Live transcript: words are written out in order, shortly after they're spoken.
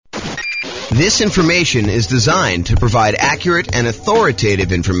This information is designed to provide accurate and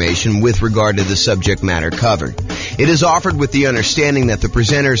authoritative information with regard to the subject matter covered. It is offered with the understanding that the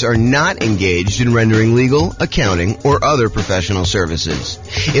presenters are not engaged in rendering legal, accounting, or other professional services.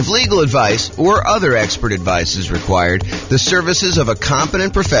 If legal advice or other expert advice is required, the services of a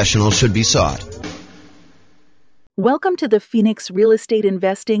competent professional should be sought. Welcome to the Phoenix Real Estate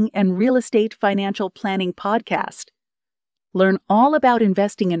Investing and Real Estate Financial Planning Podcast. Learn all about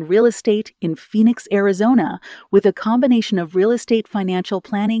investing in real estate in Phoenix, Arizona, with a combination of real estate financial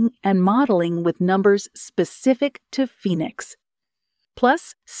planning and modeling with numbers specific to Phoenix.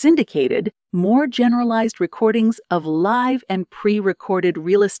 Plus, syndicated, more generalized recordings of live and pre-recorded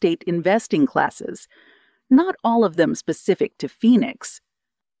real estate investing classes, not all of them specific to Phoenix.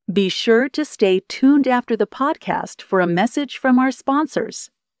 Be sure to stay tuned after the podcast for a message from our sponsors.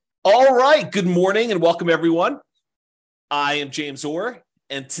 All right, good morning and welcome everyone. I am James Orr,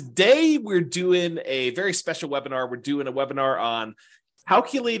 and today we're doing a very special webinar. We're doing a webinar on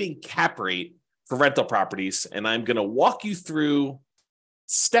calculating cap rate for rental properties, and I'm going to walk you through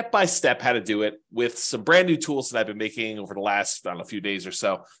step-by-step how to do it with some brand new tools that I've been making over the last, few days or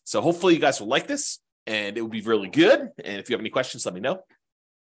so. So hopefully you guys will like this, and it will be really good. And if you have any questions, let me know.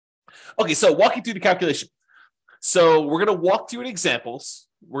 Okay, so walking through the calculation. So we're going to walk through examples.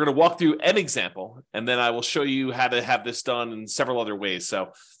 We're going to walk through an example, and then I will show you how to have this done in several other ways.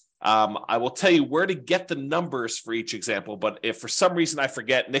 So I will tell you where to get the numbers for each example, but if for some reason I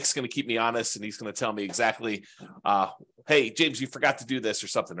forget, Nick's going to keep me honest, and he's going to tell me exactly, hey, James, you forgot to do this or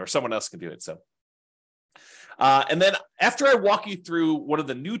something, or someone else can do it. So. And then after I walk you through one of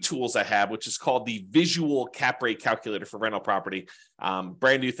the new tools I have, which is called the Visual Cap Rate Calculator for rental property,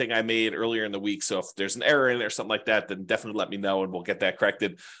 brand new thing I made earlier in the week. So if there's an error in it or something like that, then definitely let me know and we'll get that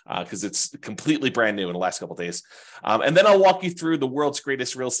corrected because it's completely brand new in the last couple of days. And then I'll walk you through the world's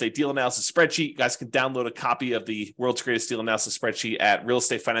greatest real estate deal analysis spreadsheet. You guys can download a copy of the world's greatest deal analysis spreadsheet at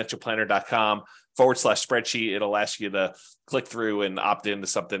realestatefinancialplanner.com/spreadsheet. It'll ask you to click through and opt into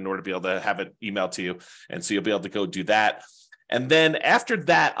something in order to be able to have it emailed to you. And so you'll be able to go do that. And then after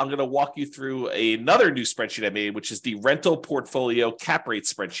that, I'm going to walk you through another new spreadsheet I made, which is the rental portfolio cap rate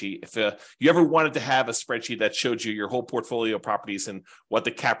spreadsheet. If you ever wanted to have a spreadsheet that showed you your whole portfolio of properties and what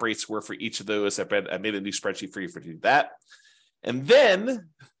the cap rates were for each of those, I made a new spreadsheet for you to do that. And then,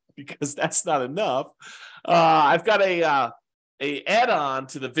 because that's not enough, I've got a add-on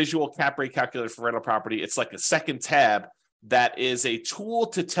to the Visual Cap Rate Calculator for rental property. It's like a second tab that is a tool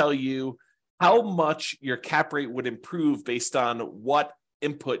to tell you how much your cap rate would improve based on what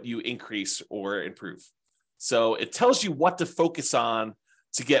input you increase or improve. So it tells you what to focus on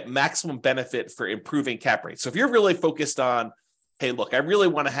to get maximum benefit for improving cap rates. So if you're really focused on, hey, look, I really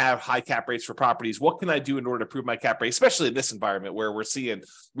want to have high cap rates for properties, what can I do in order to improve my cap rate, especially in this environment where we're seeing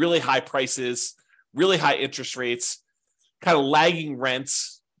really high prices, really high interest rates, kind of lagging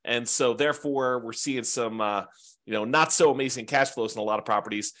rents. And so therefore we're seeing some, not so amazing cash flows in a lot of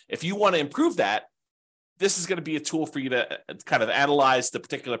properties. If you want to improve that, this is going to be a tool for you to kind of analyze the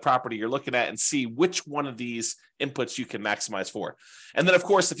particular property you're looking at and see which one of these inputs you can maximize for. And then, of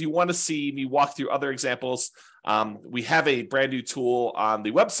course, if you want to see me walk through other examples, we have a brand new tool on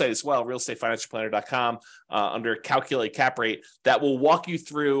the website as well, realestatefinancialplanner.com, under Calculate Cap Rate, that will walk you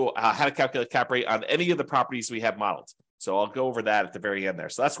through how to calculate cap rate on any of the properties we have modeled. So I'll go over that at the very end there.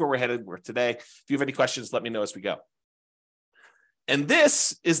 So that's where we're headed today. If you have any questions, let me know as we go. And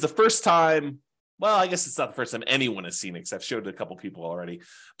this is the first time, well, I guess it's not the first time anyone has seen it because I've showed it to a couple people already.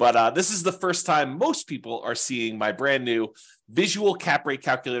 But this is the first time most people are seeing my brand new Visual Cap Rate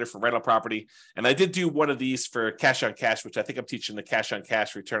Calculator for rental property. And I did do one of these for cash on cash, which I think I'm teaching the cash on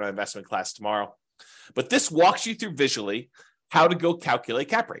cash return on investment class tomorrow. But this walks you through visually how to go calculate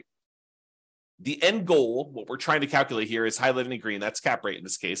cap rate. The end goal, what we're trying to calculate here, is highlighted in green. That's cap rate in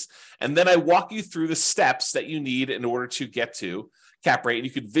this case. And then I walk you through the steps that you need in order to get to cap rate. And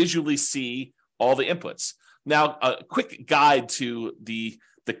you can visually see all the inputs. Now, a quick guide to the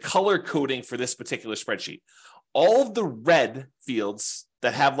color coding for this particular spreadsheet. All of the red fields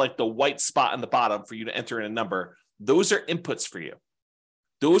that have like the white spot on the bottom for you to enter in a number, those are inputs for you.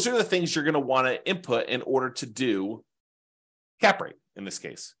 Those are the things you're going to want to input in order to do cap rate in this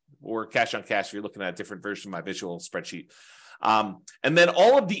case, or cash on cash if you're looking at a different version of my visual spreadsheet. And then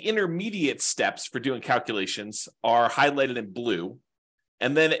all of the intermediate steps for doing calculations are highlighted in blue.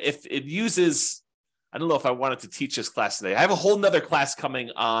 And then if it uses, I don't know if I wanted to teach this class today. I have a whole nother class coming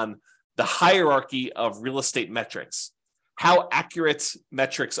on the hierarchy of real estate metrics, how accurate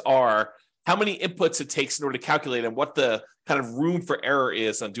metrics are, how many inputs it takes in order to calculate, and what the kind of room for error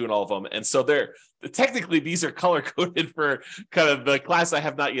is on doing all of them. And so technically these are color coded for kind of the class I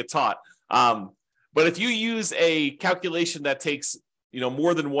have not yet taught. But if you use a calculation that takes,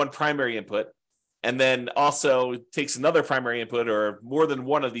 more than one primary input, and then also takes another primary input or more than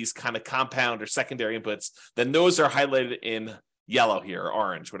one of these kind of compound or secondary inputs, then those are highlighted in yellow here, or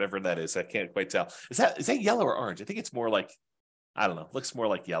orange, whatever that is. I can't quite tell. Is that yellow or orange? I think it's more like, I don't know, looks more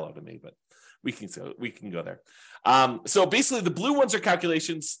like yellow to me, but we can go there. So basically the blue ones are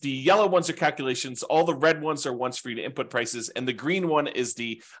calculations, the yellow ones are calculations, all the red ones are ones for you to input prices, and the green one is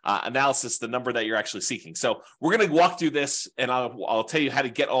the analysis, the number that you're actually seeking. So we're going to walk through this, and I'll tell you how to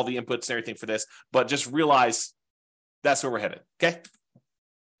get all the inputs and everything for this, but just realize that's where we're headed, okay?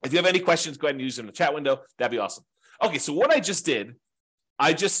 If you have any questions, go ahead and use them in the chat window. That'd be awesome. Okay, so what I just did,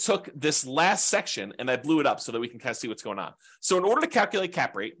 I just took this last section and I blew it up so that we can kind of see what's going on. So in order to calculate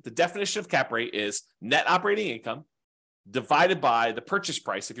cap rate, the definition of cap rate is net operating income divided by the purchase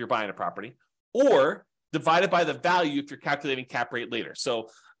price if you're buying a property, or divided by the value if you're calculating cap rate later. So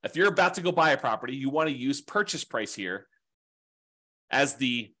if you're about to go buy a property, you want to use purchase price here as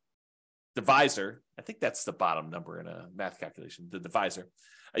the divisor. I think that's the bottom number in a math calculation, the divisor.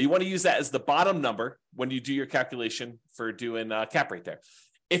 You want to use that as the bottom number when you do your calculation for doing cap rate there.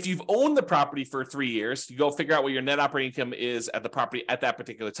 If you've owned the property for 3 years, you go figure out what your net operating income is at the property at that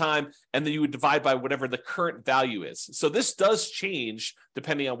particular time, and then you would divide by whatever the current value is. So this does change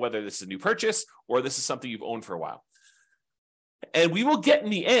depending on whether this is a new purchase or this is something you've owned for a while. And we will get in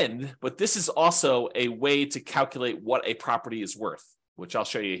the end, but this is also a way to calculate what a property is worth, which I'll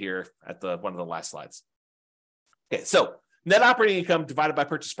show you here at one of the last slides. Okay, so net operating income divided by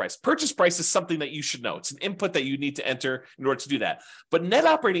purchase price. Purchase price is something that you should know. It's an input that you need to enter in order to do that. But net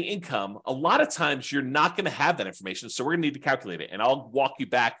operating income, a lot of times you're not going to have that information, so we're going to need to calculate it. And I'll walk you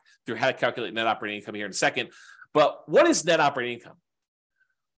back through how to calculate net operating income here in a second. But what is net operating income?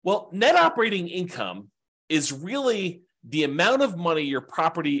 Well, net operating income is really the amount of money your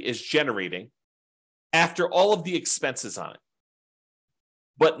property is generating after all of the expenses on it,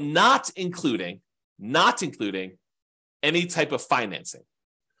 but not including any type of financing.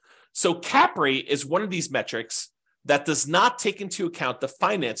 So cap rate is one of these metrics that does not take into account the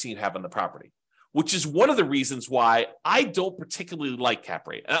financing you have on the property, which is one of the reasons why I don't particularly like cap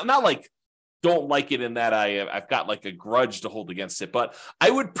rate. And I'm not don't like it in that I've got like a grudge to hold against it, but I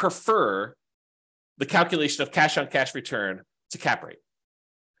would prefer the calculation of cash on cash return to cap rate.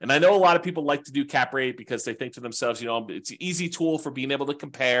 And I know a lot of people like to do cap rate because they think to themselves, it's an easy tool for being able to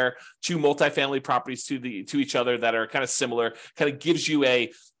compare two multifamily properties to each other that are kind of similar, kind of gives you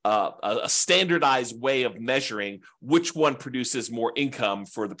a standardized way of measuring which one produces more income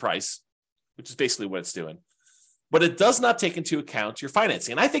for the price, which is basically what it's doing. But it does not take into account your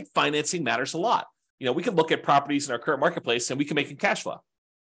financing. And I think financing matters a lot. We can look at properties in our current marketplace and we can make them cash flow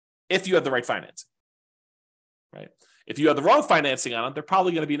if you have the right financing, right? If you have the wrong financing on it, they're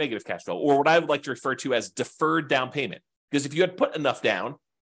probably going to be negative cash flow, or what I would like to refer to as deferred down payment. Because if you had put enough down,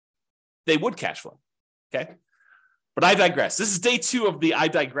 they would cash flow. Okay. But I digress. This is day 2 of the I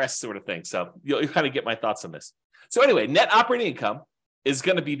digress sort of thing. So you'll kind of get my thoughts on this. So anyway, net operating income is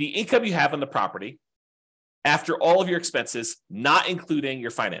going to be the income you have on the property after all of your expenses, not including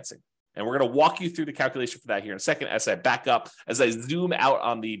your financing. And we're going to walk you through the calculation for that here in a second as I back up, as I zoom out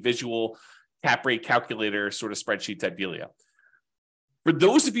on the visual cap rate calculator sort of spreadsheet type dealio. For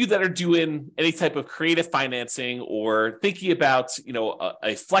those of you that are doing any type of creative financing or thinking about,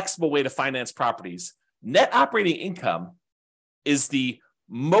 a flexible way to finance properties, net operating income is the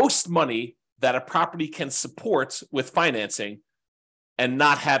most money that a property can support with financing and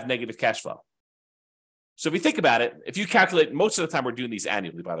not have negative cash flow. So if you think about it, if you calculate, most of the time we're doing these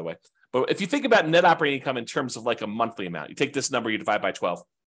annually, by the way, but if you think about net operating income in terms of like a monthly amount, you take this number, you divide by 12.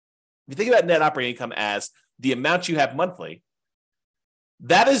 If you think about net operating income as the amount you have monthly,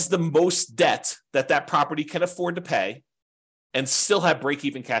 that is the most debt that property can afford to pay and still have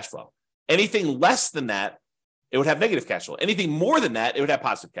break-even cash flow. Anything less than that, it would have negative cash flow. Anything more than that, it would have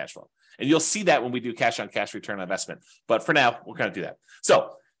positive cash flow. And you'll see that when we do cash on cash return on investment. But for now, we're going to do that.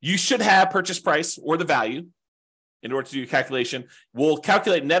 So you should have purchase price or the value in order to do your calculation. We'll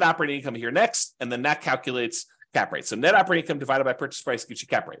calculate net operating income here next, and then that calculates cap rate. So net operating income divided by purchase price gives you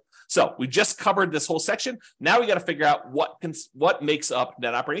cap rate. So we just covered this whole section. Now we got to figure out what makes up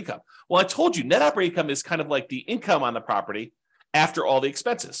net operating income. Well, I told you net operating income is kind of like the income on the property after all the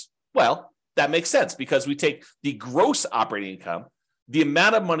expenses. Well, that makes sense because we take the gross operating income, the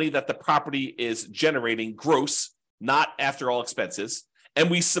amount of money that the property is generating gross, not after all expenses, and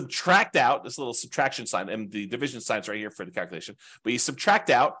we subtract out this little subtraction sign, and the division sign's right here for the calculation, but you subtract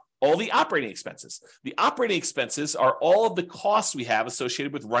out all the operating expenses. The operating expenses are all of the costs we have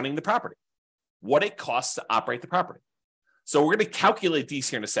associated with running the property, what it costs to operate the property. So we're going to calculate these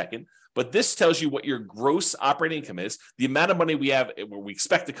here in a second, But this tells you what your gross operating income is, the amount of money we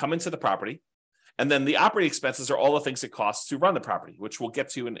expect to come into the property. And then the operating expenses are all the things it costs to run the property, which we'll get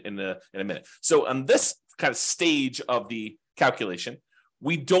to in a minute. So on this kind of stage of the calculation,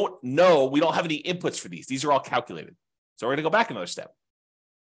 we don't have any inputs for these. These are all calculated. So we're going to go back another step.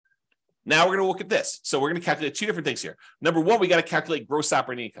 Now we're going to look at this. So we're going to calculate two different things here. Number one, we got to calculate gross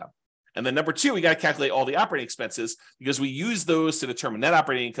operating income. And then number two, we got to calculate all the operating expenses because we use those to determine net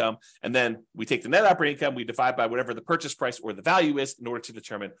operating income. And then we take the net operating income, we divide by whatever the purchase price or the value is in order to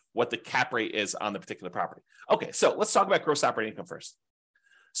determine what the cap rate is on the particular property. Okay, so let's talk about gross operating income first.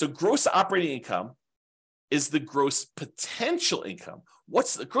 So gross operating income is the gross potential income.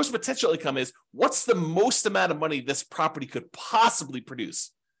 What's the gross potential income is what's the most amount of money this property could possibly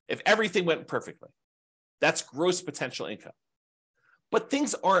produce if everything went perfectly. That's gross potential income. But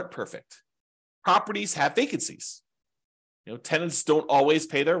things aren't perfect. Properties have vacancies. Tenants don't always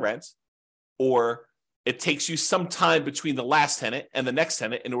pay their rent, or it takes you some time between the last tenant and the next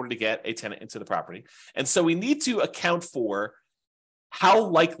tenant in order to get a tenant into the property. And so we need to account for how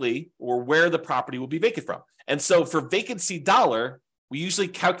likely or where the property will be vacant from. And so for vacancy dollar, we usually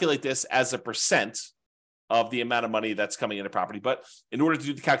calculate this as a percent of the amount of money that's coming into property. But in order to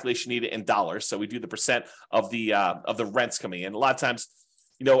do the calculation, you need it in dollars. So we do the percent of the rents coming in. A lot of times,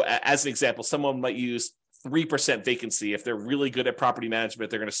 as an example, someone might use 3% vacancy. If they're really good at property management,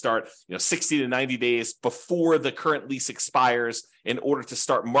 they're going to start 60 to 90 days before the current lease expires in order to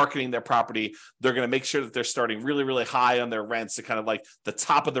start marketing their property. They're going to make sure that they're starting really, really high on their rents to kind of like the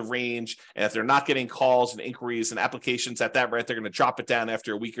top of the range. And if they're not getting calls and inquiries and applications at that rent, they're going to drop it down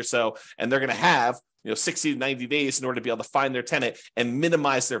after a week or so. And they're going to have 60 to 90 days in order to be able to find their tenant and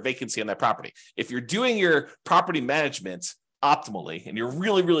minimize their vacancy on that property. If you're doing your property management optimally and you're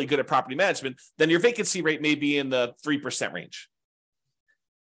really, really good at property management, then your vacancy rate may be in the 3% range.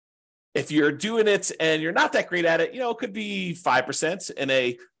 If you're doing it and you're not that great at it, it could be 5%. In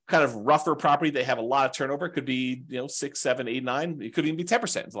a kind of rougher property, they have a lot of turnover. It could be 6, 7, 8, 9. It could even be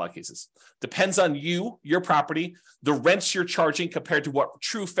 10% in a lot of cases. Depends on your property, the rents you're charging compared to what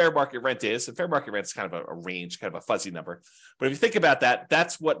true fair market rent is. And fair market rent is kind of a range, kind of a fuzzy number. But if you think about that,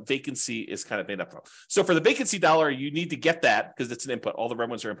 that's what vacancy is kind of made up from. So for the vacancy dollar, you need to get that because it's an input. All the red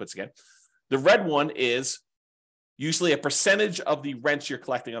ones are inputs again. The red one is usually a percentage of the rent you're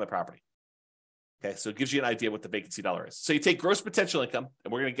collecting on the property. Okay, so it gives you an idea what the vacancy dollar is. So you take gross potential income,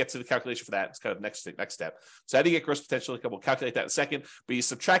 and we're going to get to the calculation for that. It's kind of next step. So how do you get gross potential income? We'll calculate that in a second, but you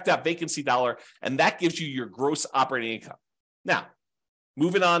subtract that vacancy dollar, and that gives you your gross operating income. Now,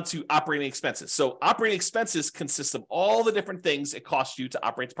 moving on to operating expenses. So operating expenses consist of all the different things it costs you to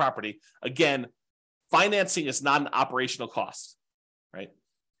operate the property. Again, financing is not an operational cost, right?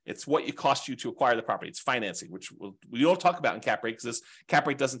 It's what it costs you to acquire the property. It's financing, which we don't talk about in cap rate because this cap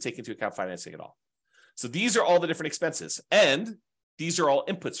rate doesn't take into account financing at all. So these are all the different expenses, and these are all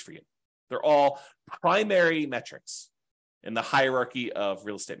inputs for you. They're all primary metrics in the hierarchy of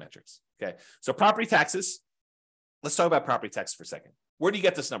real estate metrics. Okay, so property taxes. Let's talk about property taxes for a second. Where do you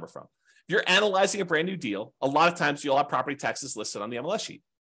get this number from? If you're analyzing a brand new deal, a lot of times you'll have property taxes listed on the MLS sheet.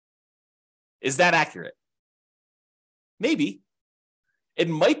 Is that accurate? Maybe. It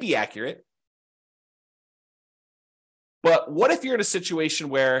might be accurate. But what if you're in a situation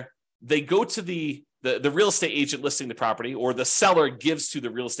where they go to the real estate agent listing the property, or the seller gives to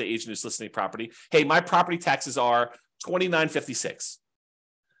the real estate agent who's listing the property, hey, my property taxes are $29.56.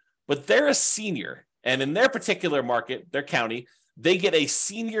 But they're a senior, and in their particular market, their county, they get a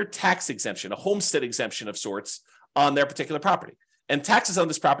senior tax exemption, a homestead exemption of sorts on their particular property. And taxes on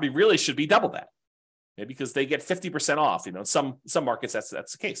this property really should be double that, okay, because they get 50% off. In some markets, that's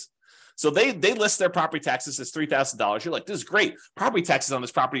the case. So they list their property taxes as $3,000. You're like, this is great. Property taxes on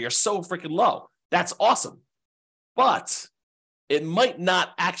this property are so freaking low. That's awesome. But it might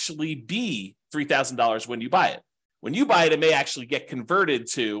not actually be $3,000 when you buy it. When you buy it, it may actually get converted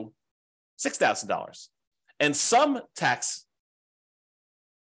to $6,000. And some tax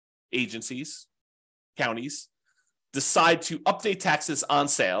agencies, counties, decide to update taxes on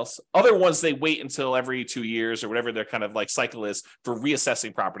sales. Other ones, they wait until every 2 years or whatever their kind of like cycle is for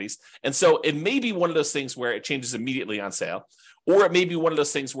reassessing properties. And so it may be one of those things where it changes immediately on sale, or it may be one of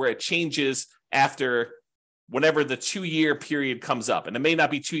those things where it changes after whenever the 2-year period comes up. And it may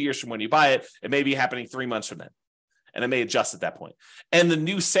not be 2 years from when you buy it. It may be happening 3 months from then. And it may adjust at that point. And the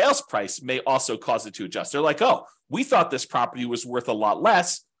new sales price may also cause it to adjust. They're like, oh, we thought this property was worth a lot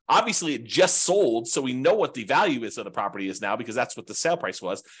less. Obviously, it just sold, so we know what the value is of the property is now because that's what the sale price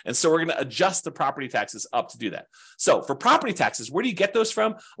was. And so we're going to adjust the property taxes up to do that. So for property taxes, where do you get those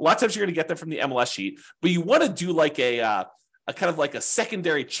from? A lot of times you're going to get them from the MLS sheet, but you want to do like a a kind of like a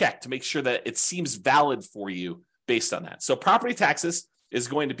secondary check to make sure that it seems valid for you based on that. So property taxes is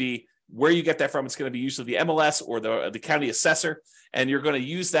going to be where you get that from. It's going to be usually the MLS or the county assessor, and you're going to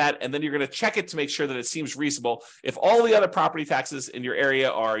use that, and then you're going to check it to make sure that it seems reasonable. If all the other property taxes in your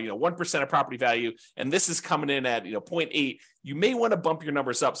area are 1% of property value, and this is coming in at 0.8, you may want to bump your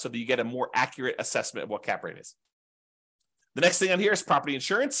numbers up so that you get a more accurate assessment of what cap rate is. The next thing on here is property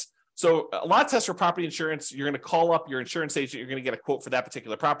insurance. So a lot of tests for property insurance, you're going to call up your insurance agent, you're going to get a quote for that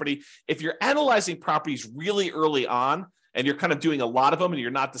particular property. If you're analyzing properties really early on, and you're kind of doing a lot of them and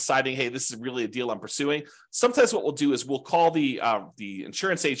you're not deciding, hey, this is really a deal I'm pursuing, sometimes what we'll do is we'll call the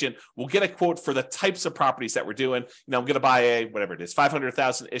insurance agent, we'll get a quote for the types of properties that we're doing. I'm going to buy a, whatever it is,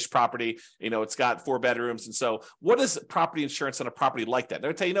 500,000-ish property. It's got 4 bedrooms. And so what is property insurance on a property like that?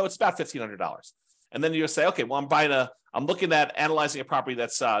 They'll tell you, it's about $1,500. And then you'll say, okay, well, I'm looking at analyzing a property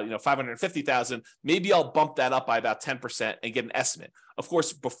that's, 550,000. Maybe I'll bump that up by about 10% and get an estimate. Of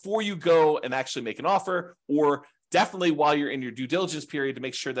course, before you go and actually make an offer, or definitely while you're in your due diligence period to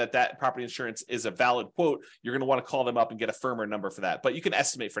make sure that that property insurance is a valid quote, you're going to want to call them up and get a firmer number for that. But you can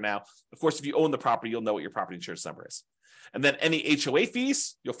estimate for now. Of course, if you own the property, you'll know what your property insurance number is. And then any HOA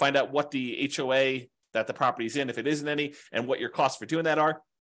fees, you'll find out what the HOA that the property is in, if it isn't any, and what your costs for doing that are.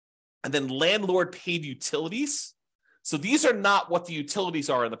 And then landlord paid utilities. So these are not what the utilities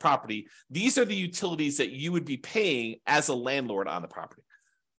are in the property. These are the utilities that you would be paying as a landlord on the property.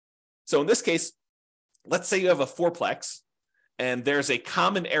 So in this case, let's say you have a fourplex and there's a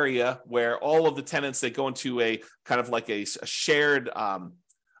common area where all of the tenants, they go into a kind of like a shared,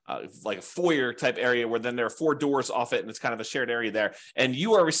 like a foyer type area where then there are 4 doors off it and it's kind of a shared area there. And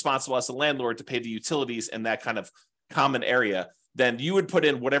you are responsible as a landlord to pay the utilities in that kind of common area. Then you would put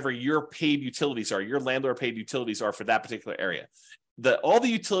in whatever your paid utilities are, your landlord paid utilities are for that particular area. All the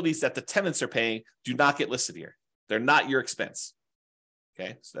utilities that the tenants are paying do not get listed here. They're not your expense.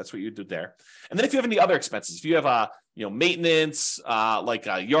 Okay, so that's what you do there. And then if you have any other expenses, if you have maintenance, like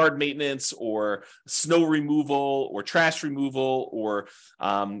yard maintenance or snow removal or trash removal, or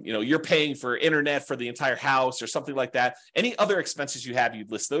you're paying for internet for the entire house or something like that, any other expenses you have,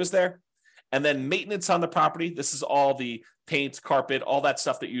 you'd list those there. And then maintenance on the property, this is all the paint, carpet, all that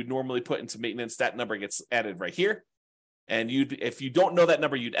stuff that you'd normally put into maintenance. That number gets added right here. And if you don't know that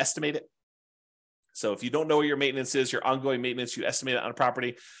number, you'd estimate it. So if you don't know what your maintenance is, your ongoing maintenance, you estimate it on a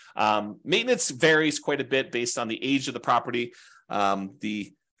property. Maintenance varies quite a bit based on the age of the property,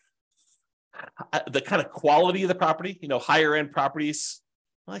 the kind of quality of the property. Higher end properties,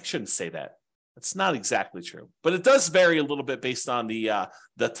 well, I shouldn't say that. That's not exactly true, but it does vary a little bit based on the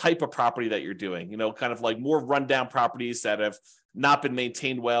type of property that you're doing. Kind of like more rundown properties that have not been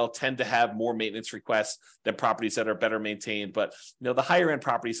maintained well tend to have more maintenance requests than properties that are better maintained. But the higher end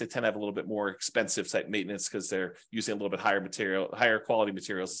properties, they tend to have a little bit more expensive type maintenance because they're using a little bit higher quality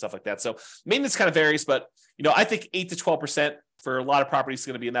materials and stuff like that. So maintenance kind of varies, but I think 8 to 12% for a lot of properties is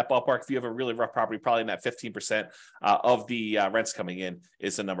going to be in that ballpark. If you have a really rough property, probably in that 15% of the rents coming in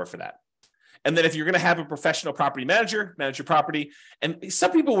is the number for that. And then if you're going to have a professional property manager manage your property, and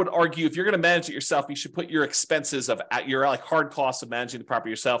some people would argue if you're going to manage it yourself, you should put your expenses of your like hard costs of managing the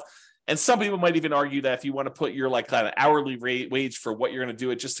property yourself. And some people might even argue that if you want to put your like kind of hourly wage for what you're going to do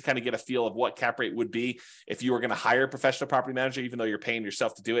it, just to kind of get a feel of what cap rate would be if you were going to hire a professional property manager, even though you're paying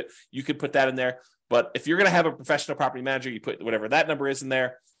yourself to do it, you could put that in there. But if you're going to have a professional property manager, you put whatever that number is in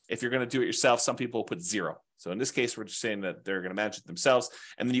there. If you're going to do it yourself, some people will put 0. So in this case, we're just saying that they're going to manage it themselves.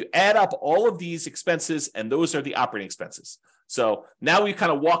 And then you add up all of these expenses, and those are the operating expenses. So now we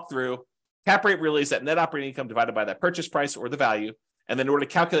kind of walk through cap rate really is that net operating income divided by that purchase price or the value. And then in order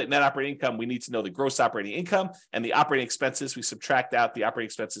to calculate net operating income, we need to know the gross operating income and the operating expenses. We subtract out the operating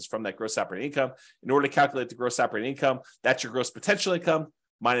expenses from that gross operating income. In order to calculate the gross operating income, that's your gross potential income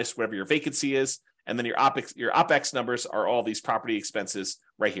minus whatever your vacancy is. And then your OPEX numbers are all these property expenses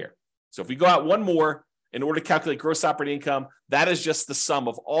right here. So if we go out one more, in order to calculate gross operating income, that is just the sum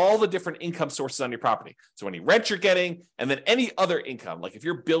of all the different income sources on your property. So any rent you're getting, and then any other income, like if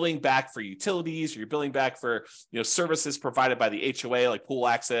you're billing back for utilities, or you're billing back for services provided by the HOA, like pool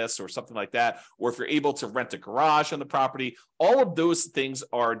access or something like that, or if you're able to rent a garage on the property, all of those things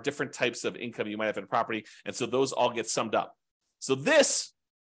are different types of income you might have in a property. And so those all get summed up. So this,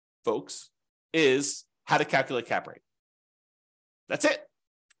 folks, is how to calculate cap rate. That's it.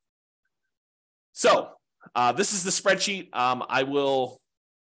 So this is the spreadsheet. I will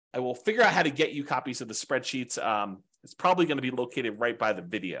figure out how to get you copies of the spreadsheets. It's probably going to be located right by the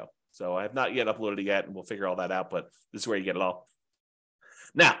video. So I have not yet uploaded it yet, and we'll figure all that out, but this is where you get it all.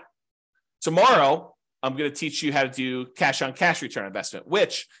 Now, tomorrow, I'm going to teach you how to do cash on cash return on investment,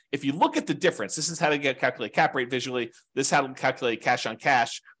 which if you look at the difference, this is how to calculate cap rate visually. This is how to calculate cash on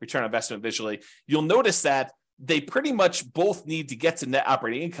cash return on investment visually. You'll notice that they pretty much both need to get to net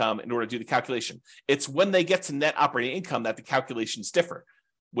operating income in order to do the calculation. It's when they get to net operating income that the calculations differ.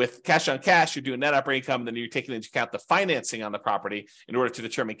 With cash on cash, you're doing net operating income, and then you're taking into account the financing on the property in order to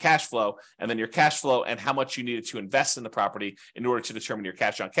determine cash flow, and then your cash flow and how much you needed to invest in the property in order to determine your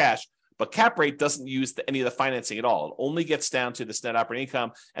cash on cash. But cap rate doesn't use any of the financing at all. It only gets down to this net operating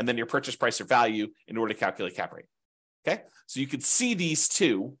income and then your purchase price or value in order to calculate cap rate. Okay, so you can see these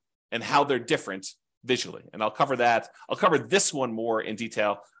two and how they're different visually, and I'll cover that. I'll cover this one more in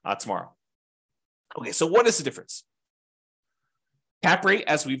detail tomorrow. Okay, so what is the difference? Cap rate,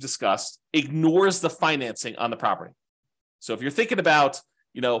 as we've discussed, ignores the financing on the property. So if you're thinking about,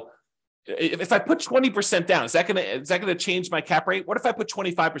 if I put 20% down, is that gonna change my cap rate? What if I put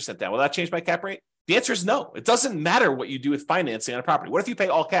 25% down? Will that change my cap rate? The answer is no. It doesn't matter what you do with financing on a property. What if you pay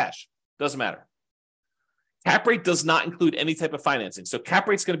all cash? Doesn't matter. Cap rate does not include any type of financing. So cap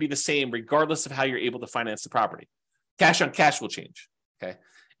rate's going to be the same regardless of how you're able to finance the property. Cash on cash will change. Okay.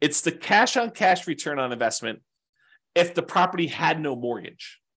 It's the cash on cash return on investment if the property had no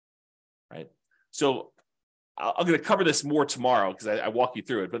mortgage, right? So I'm going to cover this more tomorrow because I walk you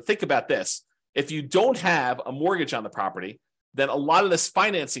through it. But think about this. If you don't have a mortgage on the property, then a lot of this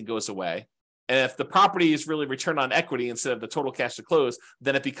financing goes away. And if the property is really return on equity instead of the total cash to close,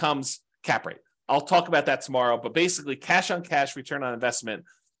 then it becomes cap rate. I'll talk about that tomorrow. But basically, cash on cash return on investment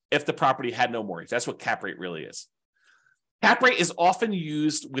if the property had no mortgage. That's what cap rate really is. Cap rate is often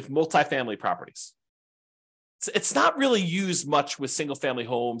used with multifamily properties. It's not really used much with single-family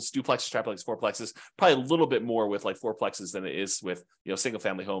homes, duplexes, triplexes, fourplexes. Probably a little bit more with like fourplexes than it is with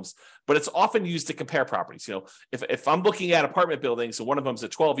single-family homes. But it's often used to compare properties. If I'm looking at apartment buildings, so one of them's a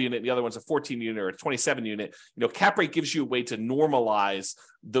 12-unit, and the other one's a 14-unit or a 27-unit, cap rate gives you a way to normalize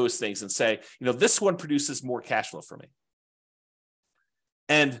those things and say, this one produces more cash flow for me.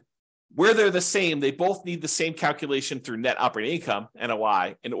 And where they're the same, they both need the same calculation through net operating income,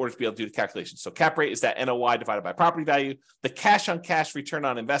 NOI, in order to be able to do the calculation. So cap rate is that NOI divided by property value. The cash on cash return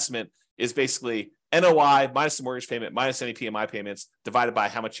on investment is basically NOI minus the mortgage payment, minus any PMI payments, divided by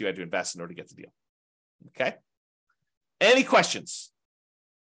how much you had to invest in order to get the deal. Okay? Any questions?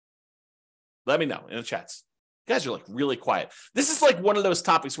 Let me know in the chats. You guys are like really quiet. This is like one of those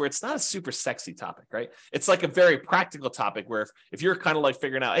topics where it's not a super sexy topic, right? It's like a very practical topic where if you're kind of like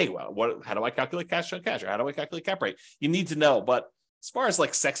figuring out, hey, well, how do I calculate cash on cash, or how do I calculate cap rate? You need to know. But as far as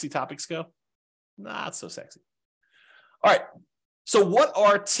like sexy topics go, not so sexy. All right. So what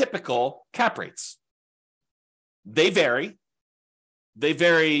are typical cap rates? They vary. They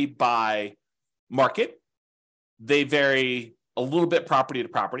vary by market. They vary a little bit property to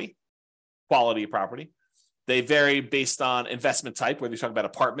property, quality of property. They vary based on investment type, whether you're talking about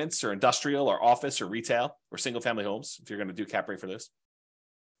apartments or industrial or office or retail or single family homes, if you're going to do cap rate for this.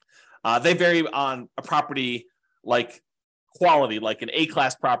 They vary on a property like quality, like an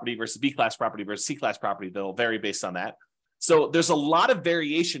A-class property versus B-class property versus C-class property. They'll vary based on that. So there's a lot of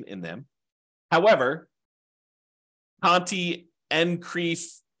variation in them. However, Conti,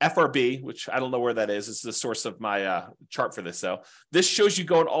 NCREIF, FRB, which I don't know where that is the source of my chart for this, though. This shows you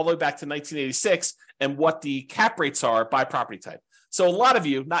going all the way back to 1986 and what the cap rates are by property type. So a lot of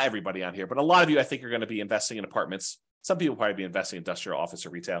you, not everybody on here, but a lot of you, I think, are going to be investing in apartments. Some people probably be investing in industrial, office,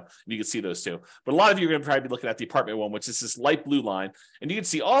 or retail. And you can see those too. But a lot of you are going to probably be looking at the apartment one, which is this light blue line. And you can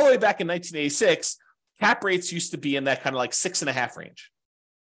see all the way back in 1986, cap rates used to be in that kind of like 6.5 range.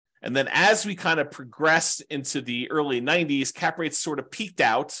 And then as we kind of progressed into the early 90s, cap rates sort of peaked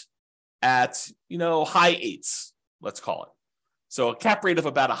out at, high 8s, let's call it. So a cap rate of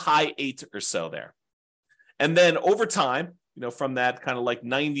about a high 8 or so there. And then over time, from that kind of like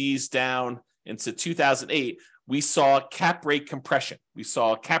 90s down into 2008, we saw cap rate compression. We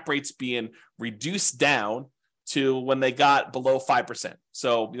saw cap rates being reduced down to when they got below 5%.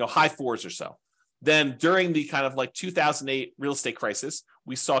 So, high 4s or so. Then during the kind of like 2008 real estate crisis,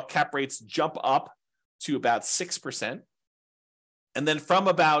 we saw cap rates jump up to about 6%. And then from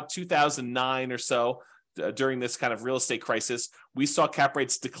about 2009 or so, during this kind of real estate crisis, we saw cap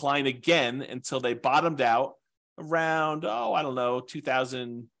rates decline again until they bottomed out around,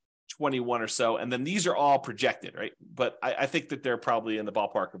 2021 or so. And then these are all projected, right? But I think that they're probably in the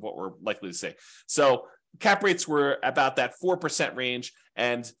ballpark of what we're likely to see. So cap rates were about that 4% range.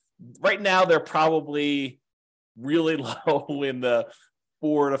 And right now, they're probably really low in the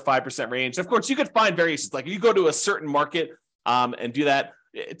 4 to 5% range. Of course, you could find variations. Like you go to a certain market and do that.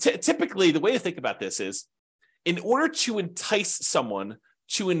 Typically, the way to think about this is in order to entice someone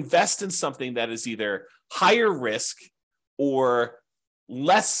to invest in something that is either higher risk or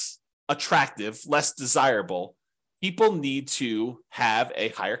less attractive, less desirable, people need to have a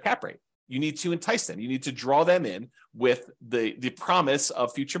higher cap rate. You need to entice them. You need to draw them in with the promise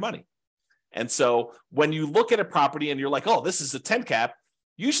of future money. And so when you look at a property and you're like, oh, this is a 10 cap,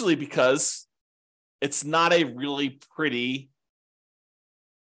 usually because it's not a really pretty,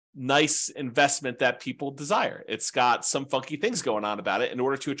 nice investment that people desire. It's got some funky things going on about it in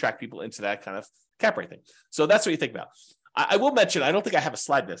order to attract people into that kind of cap rate thing. So that's what you think about. I will mention, I don't think I have a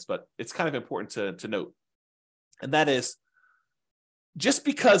slide this, but it's kind of important to note. And that is, just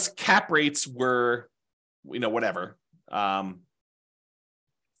because cap rates were, whatever, 5%,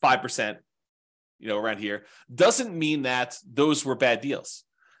 around here, doesn't mean that those were bad deals,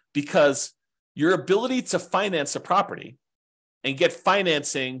 because your ability to finance a property and get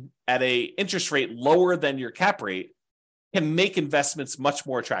financing at a interest rate lower than your cap rate can make investments much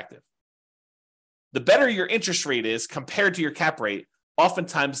more attractive. The better your interest rate is compared to your cap rate,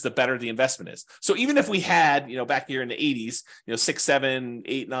 oftentimes the better the investment is. So even if we had, back here in the 80s, 6, 7,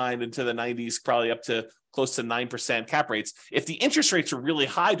 8, 9 into the 90s, probably up to close to 9% cap rates, if the interest rates were really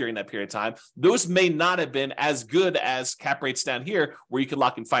high during that period of time, those may not have been as good as cap rates down here where you could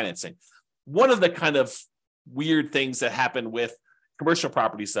lock in financing. One of the kind of weird things that happen with commercial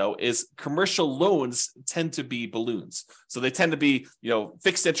properties, though, is commercial loans tend to be balloons. So they tend to be,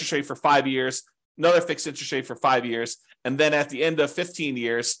 fixed interest rate for 5 years, another fixed interest rate for 5 years, and then at the end of 15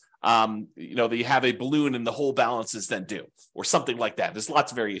 years, they have a balloon and the whole balance is then due, or something like that. There's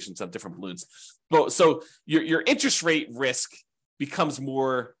lots of variations on different balloons. But so your interest rate risk becomes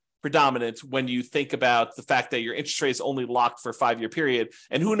more predominant when you think about the fact that your interest rate is only locked for a 5-year period,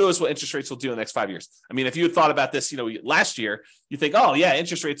 and who knows what interest rates will do in the next 5 years. I mean, if you had thought about this, last year, you think, oh yeah,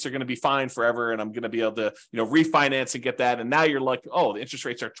 interest rates are going to be fine forever, and I'm going to be able to, refinance and get that. And now you're like, oh, the interest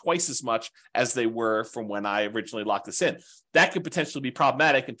rates are twice as much as they were from when I originally locked this in. That could potentially be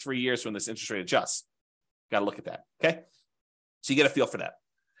problematic in 3 years when this interest rate adjusts. Got to look at that. Okay, so you get a feel for that.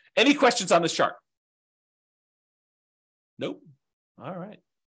 Any questions on this chart? Nope. All right.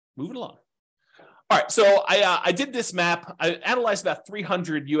 Moving along. All right, so I did this map. I analyzed about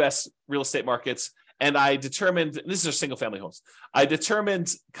 300 U.S. real estate markets, and I determined, this is single-family homes. I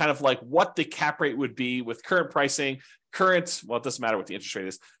determined kind of like what the cap rate would be with current pricing, it doesn't matter what the interest rate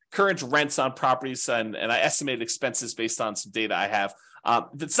is, current rents on properties, and I estimated expenses based on some data I have.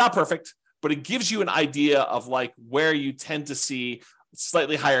 It's not perfect, but it gives you an idea of like where you tend to see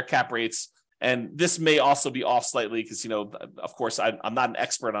slightly higher cap rates. And this may also be off slightly because, of course, I'm not an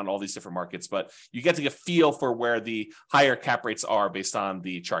expert on all these different markets, but you get to get a feel for where the higher cap rates are based on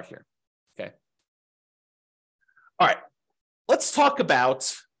the chart here. Okay. All right. Let's talk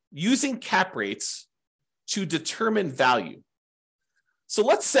about using cap rates to determine value. So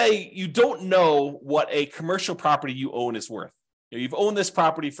let's say you don't know what a commercial property you own is worth. You've owned this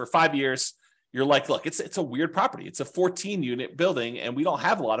property for 5 years. You're like, look, it's a weird property. It's a 14-unit building, and we don't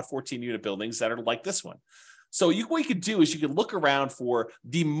have a lot of 14-unit buildings that are like this one. So what you could do is you could look around for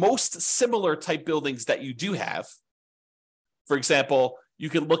the most similar type buildings that you do have. For example, you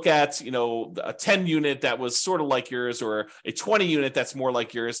could look at, a 10-unit that was sort of like yours, or a 20-unit that's more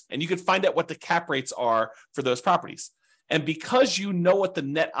like yours, and you could find out what the cap rates are for those properties. And because you know what the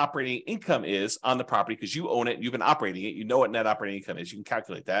net operating income is on the property, because you own it, you've been operating it, you know what net operating income is, you can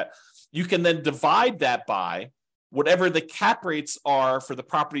calculate that. You can then divide that by whatever the cap rates are for the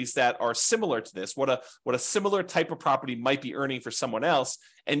properties that are similar to this, what a similar type of property might be earning for someone else,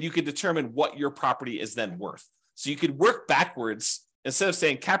 and you can determine what your property is then worth. So you could work backwards. Instead of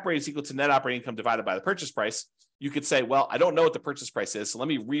saying cap rate is equal to net operating income divided by the purchase price, you could say, well, I don't know what the purchase price is, so let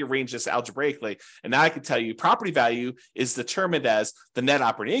me rearrange this algebraically. And now I can tell you property value is determined as the net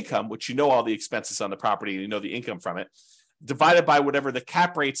operating income, which you know all the expenses on the property and you know the income from it, divided by whatever the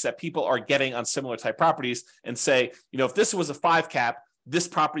cap rates that people are getting on similar type properties, and say, if this was a 5 cap, this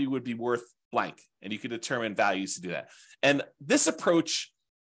property would be worth blank. And you can determine values to do that. And this approach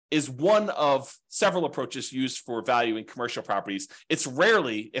is one of several approaches used for valuing commercial properties. It's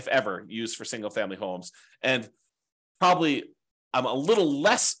rarely, if ever, used for single family homes. And probably I'm a little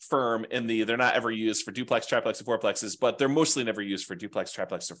less firm in they're not ever used for duplex, triplex, and fourplexes, but they're mostly never used for duplex,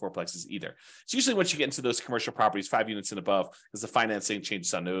 triplex, or fourplexes either. It's usually once you get into those commercial properties, 5 units and above, because the financing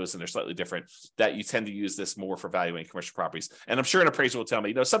changes on those and they're slightly different, that you tend to use this more for valuing commercial properties. And I'm sure an appraiser will tell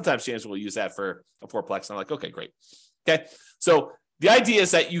me, sometimes James will use that for a fourplex. And I'm like, okay, great. Okay. So the idea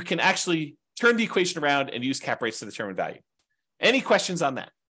is that you can actually turn the equation around and use cap rates to determine value. Any questions on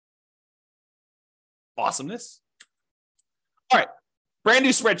that? Awesomeness. All right, brand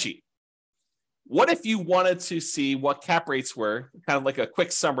new spreadsheet. What if you wanted to see what cap rates were, kind of like a quick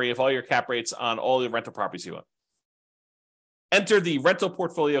summary of all your cap rates on all the rental properties you own? Enter the rental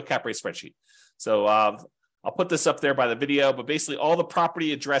portfolio cap rate spreadsheet. So I'll put this up there by the video, but basically all the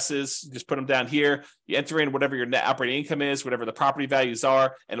property addresses, just put them down here. You enter in whatever your net operating income is, whatever the property values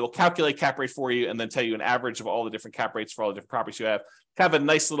are, and it will calculate cap rate for you and then tell you an average of all the different cap rates for all the different properties you have. Kind of a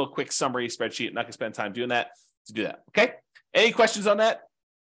nice little quick summary spreadsheet. I'm not going to spend time doing that to do that. Okay. Any questions on that?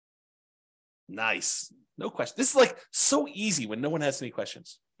 Nice. No question. This is like so easy when no one has any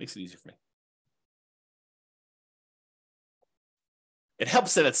questions. Makes it easier for me. It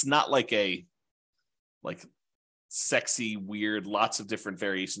helps that it's not like a sexy, weird, lots of different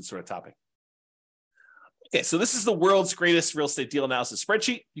variations sort of topic. Okay, so this is the world's greatest real estate deal analysis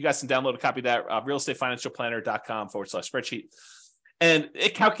spreadsheet. You guys can download a copy of that, realestatefinancialplanner.com/spreadsheet. And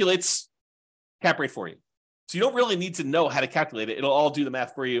it calculates cap rate for you. So you don't really need to know how to calculate it. It'll all do the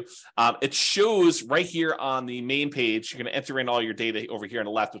math for you. It shows right here on the main page. You're going to enter in all your data over here on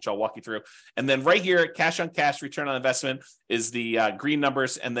the left, which I'll walk you through. And then right here, cash on cash return on investment is the green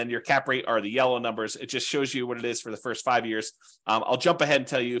numbers. And then your cap rate are the yellow numbers. It just shows you what it is for the first 5 years. I'll jump ahead and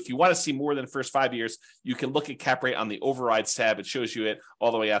tell you, if you want to see more than the first 5 years, you can look at cap rate on the overrides tab. It shows you it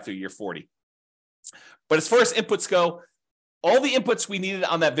all the way out through year 40. But as far as inputs go, all the inputs we needed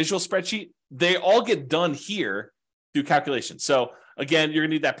on that visual spreadsheet, they all get done here through calculations. So again, you're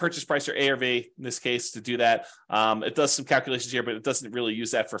gonna need that purchase price or ARV in this case to do that. It does some calculations here, but it doesn't really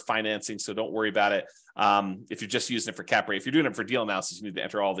use that for financing. So don't worry about it. If you're just using it for cap rate, if you're doing it for deal analysis, you need to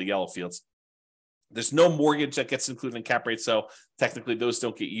enter all the yellow fields. There's no mortgage that gets included in cap rate, so technically those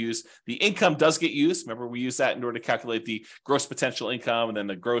don't get used. The income does get used. Remember, we use that in order to calculate the gross potential income and then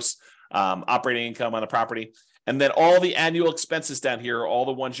the gross operating income on a property. And then all the annual expenses down here are all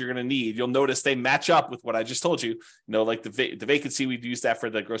the ones you're going to need. You'll notice they match up with what I just told you. You know, like the vacancy, we'd use that for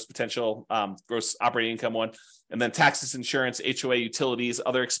the gross potential, gross operating income one. And then taxes, insurance, HOA, utilities,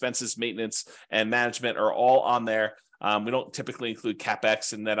 other expenses, maintenance, and management are all on there. We don't typically include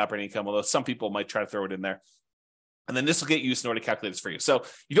CapEx and net operating income, although some people might try to throw it in there. And then this will get used in order to calculate this for you. So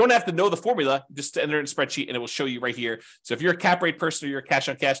you don't have to know the formula, just enter it in a spreadsheet and it will show you right here. So if you're a cap rate person or you're a cash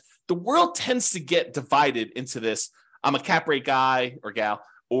on cash, the world tends to get divided into this. I'm a cap rate guy or gal,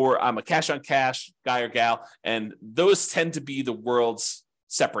 or I'm a cash on cash guy or gal. And those tend to be the world's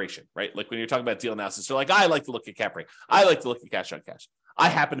separation, right? Like when you're talking about deal analysis, they're like, I like to look at cap rate. I like to look at cash on cash. I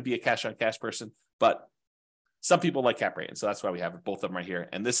happen to be a cash on cash person, but some people like cap rate. And so that's why we have both of them right here.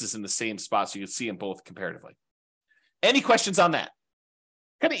 And this is in the same spot. So you can see them both comparatively. Any questions on that?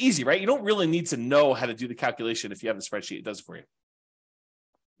 Kind of easy, right? You don't really need to know how to do the calculation. If you have the spreadsheet, it does it for you.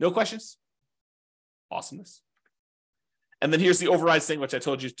 No questions? Awesomeness. And then here's the overrides thing, which I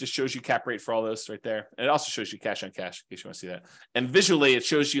told you just shows you cap rate for all those right there. And it also shows you cash on cash, in case you want to see that. And visually, it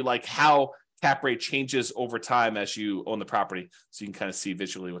shows you like how cap rate changes over time as you own the property. So you can kind of see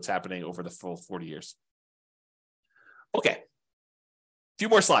visually what's happening over the full 40 years. Okay. A few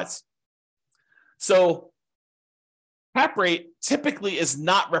more slides. So cap rate typically is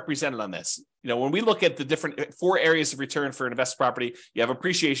not represented on this. You know, when we look at the different 4 areas of return for an investment property, you have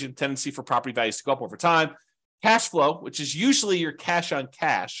appreciation, tendency for property values to go up over time, cash flow, which is usually your cash on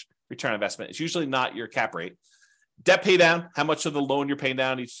cash return on investment. It's usually not your cap rate. Debt pay down, how much of the loan you're paying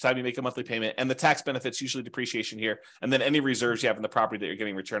down each time you make a monthly payment, and the tax benefits, usually depreciation here, and then any reserves you have in the property that you're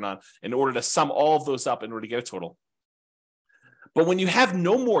getting return on in order to sum all of those up in order to get a total. But when you have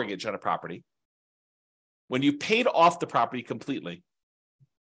no mortgage on a property, when you paid off the property completely,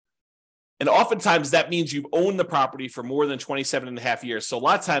 and oftentimes that means you've owned the property for more than 27 and a half years. So a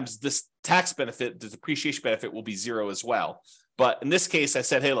lot of times this tax benefit, the depreciation benefit will be zero as well. But in this case, I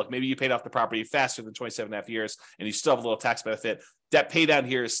said, hey, look, maybe you paid off the property faster than 27 and a half years and you still have a little tax benefit. Debt pay down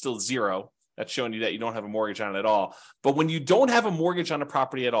here is still zero. That's showing you that you don't have a mortgage on it at all. But when you don't have a mortgage on a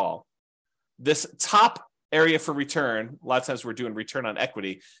property at all, this top area for return, a lot of times we're doing return on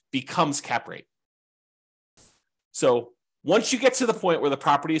equity, becomes cap rate. So once you get to the point where the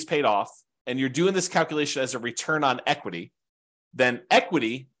property is paid off and you're doing this calculation as a return on equity, then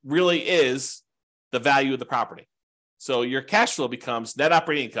equity really is the value of the property. So your cash flow becomes net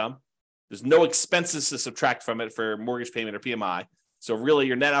operating income. There's no expenses to subtract from it for mortgage payment or PMI. So really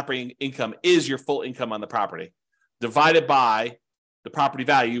your net operating income is your full income on the property divided by the property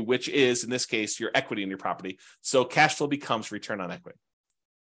value, which is in this case, your equity in your property. So cash flow becomes return on equity.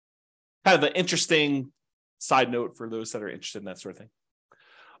 Kind of an interesting side note for those that are interested in that sort of thing.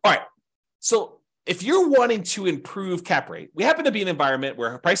 All right. So if you're wanting to improve cap rate, we happen to be in an environment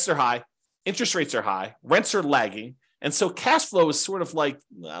where prices are high, interest rates are high, rents are lagging. And so cash flow is sort of like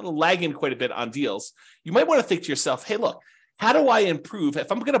lagging quite a bit on deals. You might want to think to yourself, hey, look, how do I improve?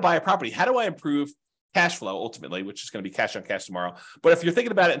 If I'm going to buy a property, how do I improve cash flow ultimately, which is going to be cash on cash tomorrow? But if you're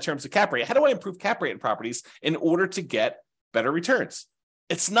thinking about it in terms of cap rate, how do I improve cap rate in properties in order to get better returns?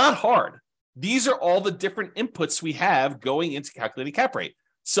 It's not hard. These are all the different inputs we have going into calculating cap rate.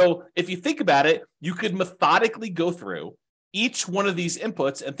 So if you think about it, you could methodically go through each one of these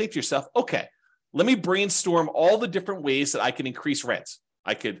inputs and think to yourself, okay, let me brainstorm all the different ways that I can increase rents.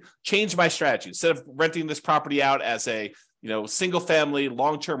 I could change my strategy. Instead of renting this property out as a single family,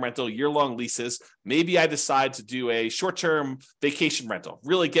 long-term rental, year-long leases, maybe I decide to do a short-term vacation rental,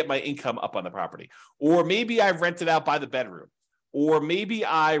 really get my income up on the property. Or maybe I rent it out by the bedroom. Or maybe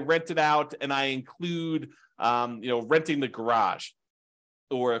I rent it out and I include, renting the garage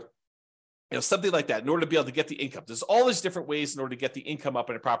or, something like that in order to be able to get the income. There's all these different ways in order to get the income up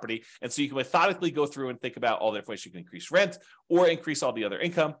in a property. And so you can methodically go through and think about all the different ways you can increase rent or increase all the other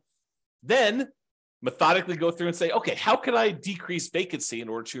income. Then methodically go through and say, okay, how can I decrease vacancy in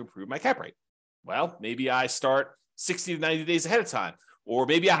order to improve my cap rate? Well, maybe I start 60 to 90 days ahead of time. Or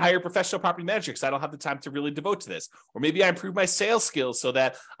maybe I hire a professional property manager because I don't have the time to really devote to this. Or maybe I improve my sales skills so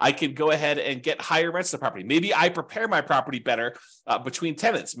that I can go ahead and get higher rents to the property. Maybe I prepare my property better between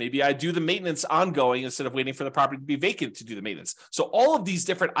tenants. Maybe I do the maintenance ongoing instead of waiting for the property to be vacant to do the maintenance. So all of these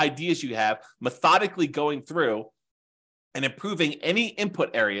different ideas you have, methodically going through and improving any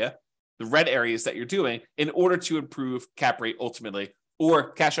input area, the red areas that you're doing, in order to improve cap rate ultimately, or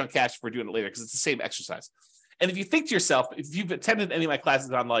cash on cash if we're doing it later, because it's the same exercise. And if you think to yourself, if you've attended any of my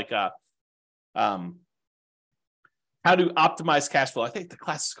classes on how to optimize cash flow, I think the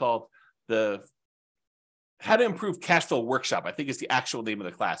class is called the How to Improve Cash Flow Workshop, I think is the actual name of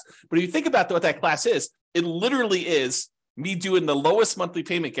the class. But if you think about what that class is, it literally is me doing the lowest monthly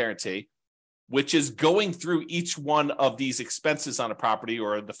payment guarantee, which is going through each one of these expenses on a property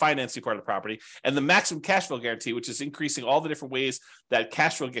or the financing part of the property, and the maximum cash flow guarantee, which is increasing all the different ways that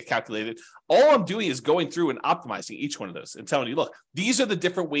cash flow get calculated. All I'm doing is going through and optimizing each one of those and telling you, look, these are the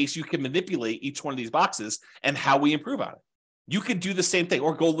different ways you can manipulate each one of these boxes and how we improve on it. You could do the same thing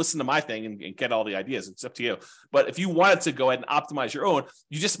or go listen to my thing and get all the ideas. It's up to you. But if you wanted to go ahead and optimize your own,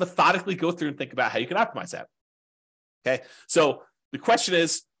 you just methodically go through and think about how you can optimize that. Okay. So the question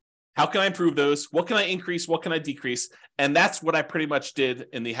is, how can I improve those? What can I increase? What can I decrease? And that's what I pretty much did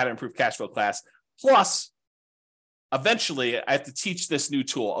in the How to Improve Cash Flow class. Plus, eventually, I have to teach this new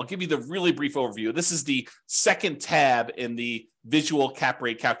tool. I'll give you the really brief overview. This is the second tab in the visual cap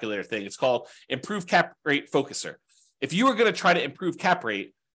rate calculator thing. It's called Improve Cap Rate Focuser. If you are going to try to improve cap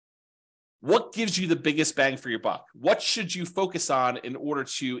rate, what gives you the biggest bang for your buck? What should you focus on in order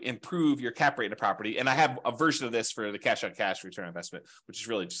to improve your cap rate in a property? And I have a version of this for the cash on cash return on investment, which is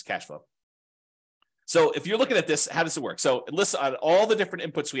really just cash flow. So if you're looking at this, how does it work? So it lists on all the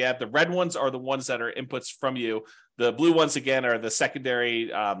different inputs we have. The red ones are the ones that are inputs from you. The blue ones, again, are the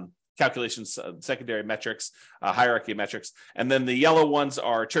secondary calculations, secondary metrics, hierarchy metrics. And then the yellow ones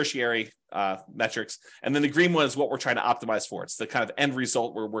are tertiary metrics. And then the green one is what we're trying to optimize for. It's the kind of end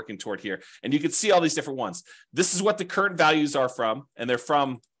result we're working toward here. And you can see all these different ones. This is what the current values are from. And they're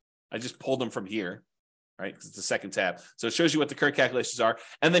from, I just pulled them from here, right? Because it's the second tab. So it shows you what the current calculations are.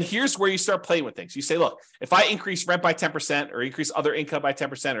 And then here's where you start playing with things. You say, look, if I increase rent by 10% or increase other income by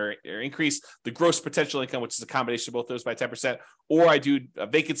 10% or increase the gross potential income, which is a combination of both those by 10%, or I do a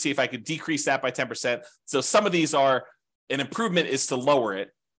vacancy if I could decrease that by 10%. So some of these are an improvement is to lower it,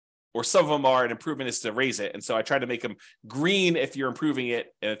 or some of them are an improvement is to raise it. And so I try to make them green if you're improving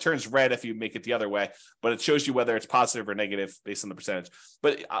it, and it turns red if you make it the other way, but it shows you whether it's positive or negative based on the percentage.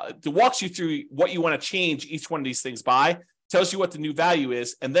 But it walks you through what you want to change each one of these things by, tells you what the new value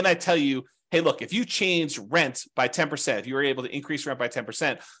is. And then I tell you, hey, look, if you change rent by 10%, if you were able to increase rent by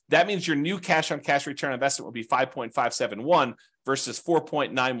 10%, that means your new cash on cash return on investment will be 5.571 versus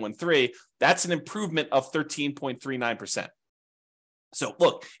 4.913. That's an improvement of 13.39%. So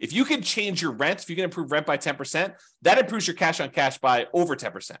look, if you can change your rent, if you can improve rent by 10%, that improves your cash on cash by over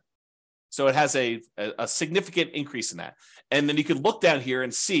 10%. So it has a significant increase in that. And then you can look down here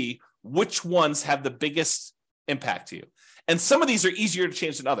and see which ones have the biggest impact to you. And some of these are easier to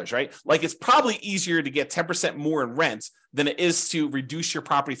change than others, right? Like it's probably easier to get 10% more in rent than it is to reduce your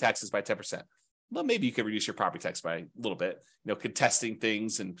property taxes by 10%. Well, maybe you can reduce your property tax by a little bit, contesting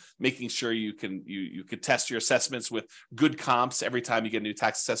things and making sure you contest your assessments with good comps every time you get a new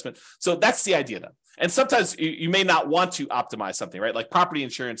tax assessment. So that's the idea though. And sometimes you may not want to optimize something, right? Like property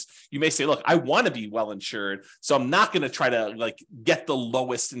insurance, you may say, look, I want to be well insured, so I'm not going to try to get the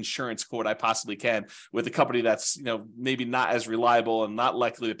lowest insurance quote I possibly can with a company that's, maybe not as reliable and not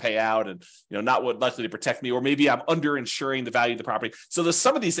likely to pay out and, not likely to protect me, or maybe I'm under insuring the value of the property. So there's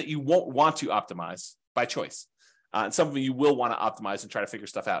some of these that you won't want to optimize by choice. And some of you will want to optimize and try to figure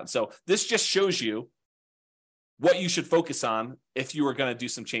stuff out. And so this just shows you what you should focus on if you are going to do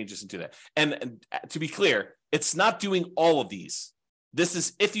some changes into that. And to be clear, it's not doing all of these. This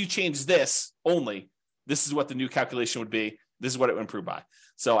is if you change this only, this is what the new calculation would be. This is what it would improve by.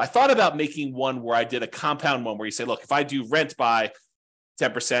 So I thought about making one where I did a compound one where you say, look, if I do rent by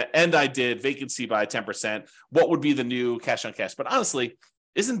 10% and I did vacancy by 10%, what would be the new cash on cash? But honestly,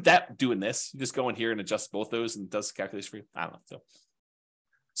 isn't that doing this? You just go in here and adjust both those and it does the calculation for you. I don't know.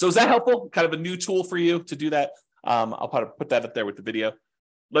 So is that helpful? Kind of a new tool for you to do that. I'll probably put that up there with the video.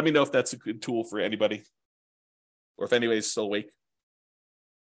 Let me know if that's a good tool for anybody or if anybody's still awake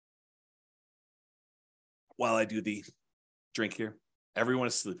while I do the drink here. Everyone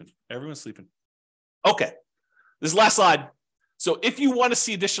is sleeping. Everyone's sleeping. Okay. This is the last slide. So if you want to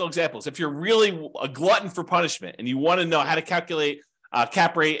see additional examples, if you're really a glutton for punishment and you want to know how to calculate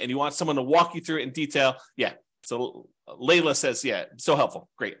cap rate and you want someone to walk you through it in detail, yeah. So Layla says, yeah, so helpful.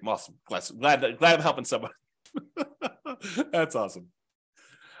 Great. Awesome. Glad I'm helping somebody. That's awesome.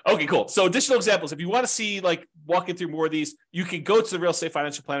 Okay, cool. So additional examples. If you want to see like walking through more of these, you can go to the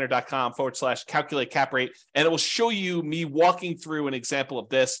realestatefinancialplanner.com/calculate cap rate, and it will show you me walking through an example of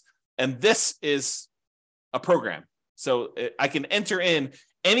this. And this is a program. So I can enter in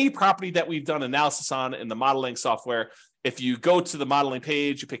any property that we've done analysis on in the modeling software. If you go to the modeling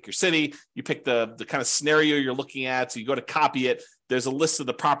page, you pick your city, you pick the kind of scenario you're looking at. So you go to copy it. There's a list of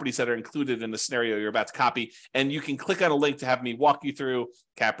the properties that are included in the scenario you're about to copy. And you can click on a link to have me walk you through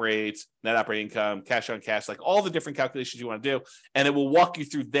cap rates, net operating income, cash on cash, like all the different calculations you want to do. And it will walk you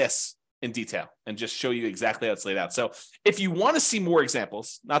through this in detail and just show you exactly how it's laid out. So if you want to see more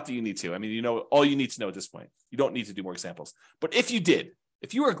examples, not that you need to, I mean, you know, all you need to know at this point, you don't need to do more examples. But if you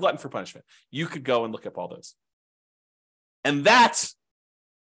were a glutton for punishment, you could go and look up all those. And that,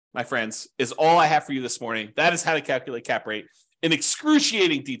 my friends, is all I have for you this morning. That is how to calculate cap rate in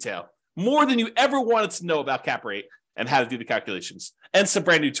excruciating detail, more than you ever wanted to know about cap rate and how to do the calculations, and some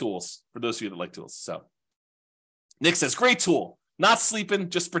brand new tools for those of you that like tools. So Nick says, great tool. Not sleeping,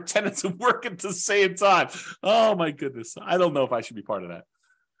 just pretending to work at the same time. Oh my goodness. I don't know if I should be part of that.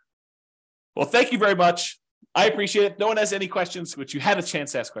 Well, thank you very much. I appreciate it. No one has any questions, which you had a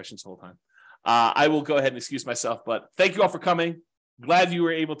chance to ask questions the whole time. I will go ahead and excuse myself, but thank you all for coming. Glad you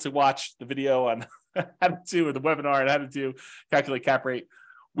were able to watch the video on how to do, or the webinar on how to do calculate cap rate.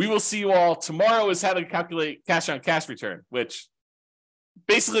 We will see you all. Tomorrow is how to calculate cash on cash return, which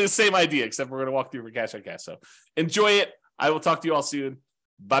basically the same idea, except we're going to walk through for cash on cash. So enjoy it. I will talk to you all soon.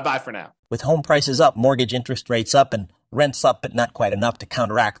 Bye-bye for now. With home prices up, mortgage interest rates up, and rents up, but not quite enough to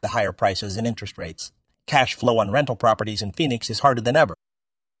counteract the higher prices and interest rates, cash flow on rental properties in Phoenix is harder than ever.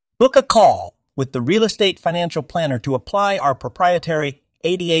 Book a call with the Real Estate Financial Planner to apply our proprietary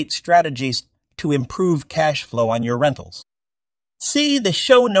 88 strategies to improve cash flow on your rentals. See the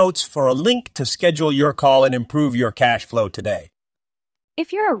show notes for a link to schedule your call and improve your cash flow today.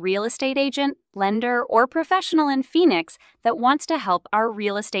 If you're a real estate agent, lender, or professional in Phoenix that wants to help our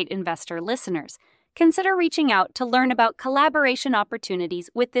real estate investor listeners, consider reaching out to learn about collaboration opportunities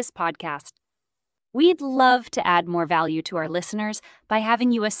with this podcast. We'd love to add more value to our listeners by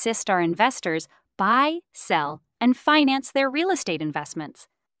having you assist our investors buy, sell, and finance their real estate investments.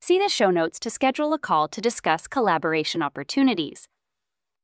 See the show notes to schedule a call to discuss collaboration opportunities.